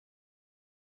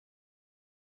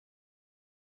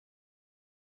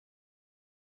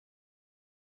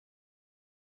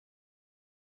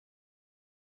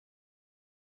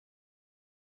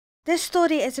This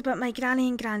story is about my Grany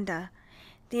and Granda.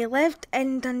 They lived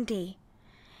in Dundee.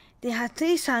 They had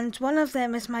 3 sons. One of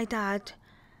them is my dad,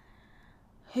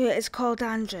 who is called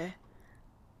Andrew.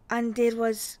 And there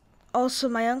was also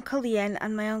my Uncle Ian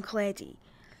and my Uncle Eddie.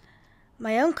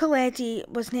 My Uncle Eddie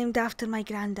was named after my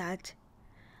granddad.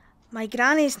 My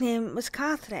granny's name was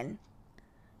Catherine,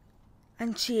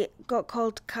 and she got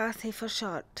called Cathy for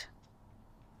short.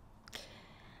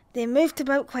 They moved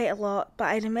about quite a lot, but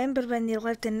I remember when they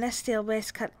lived in Nithsdale,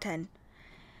 West Kirkton.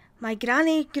 My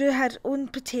granny grew her own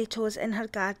potatoes in her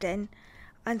garden,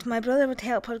 and my brother would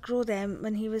help her grow them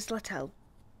when he was little.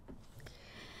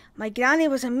 My granny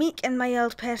was a meek and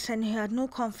mild person who had no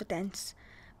confidence,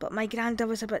 but my granda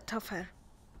was a bit tougher.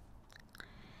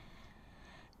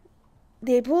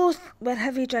 They both were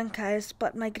heavy drinkers,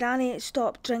 but my granny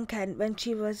stopped drinking when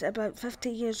she was about 50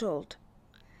 years old.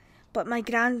 But my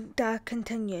granda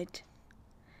continued,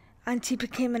 and he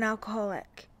became an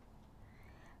alcoholic.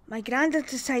 My granda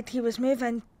decided he was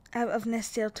moving out of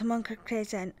Nithsdale to Munker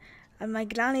Crescent, and my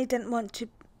granny didn't want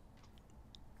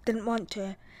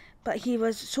to, but he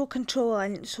was so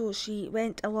controlling, so she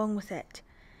went along with it.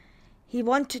 He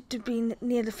wanted to be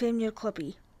near the Fairmuir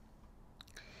Clubby.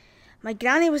 My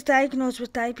granny was diagnosed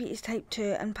with diabetes type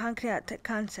 2 and pancreatic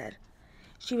cancer.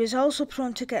 She was also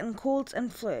prone to getting colds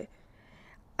and flu,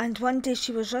 and one day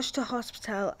she was rushed to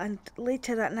hospital, and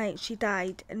later that night she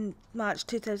died in March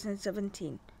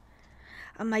 2017.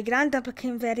 And my granda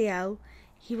became very ill.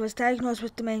 He was diagnosed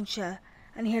with dementia,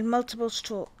 and he had multiple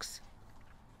strokes.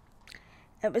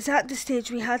 It was at the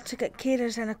stage we had to get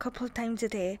carers in a couple of times a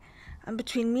day, and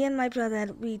between me and my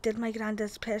brother we did my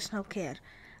granda's personal care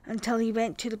until he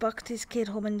went to the Bucketies care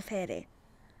home in the Ferry.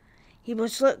 He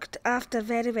was looked after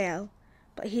very well,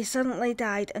 but he suddenly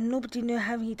died and nobody knew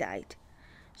how he died,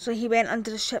 so he went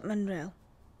under a shipman rule,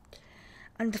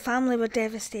 and the family were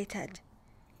devastated.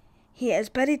 He is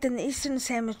buried in the Eastern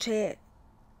Cemetery,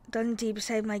 Dundee,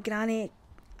 beside my granny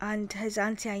and his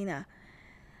auntie Ina.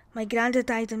 My granda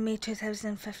died in May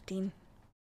 2015.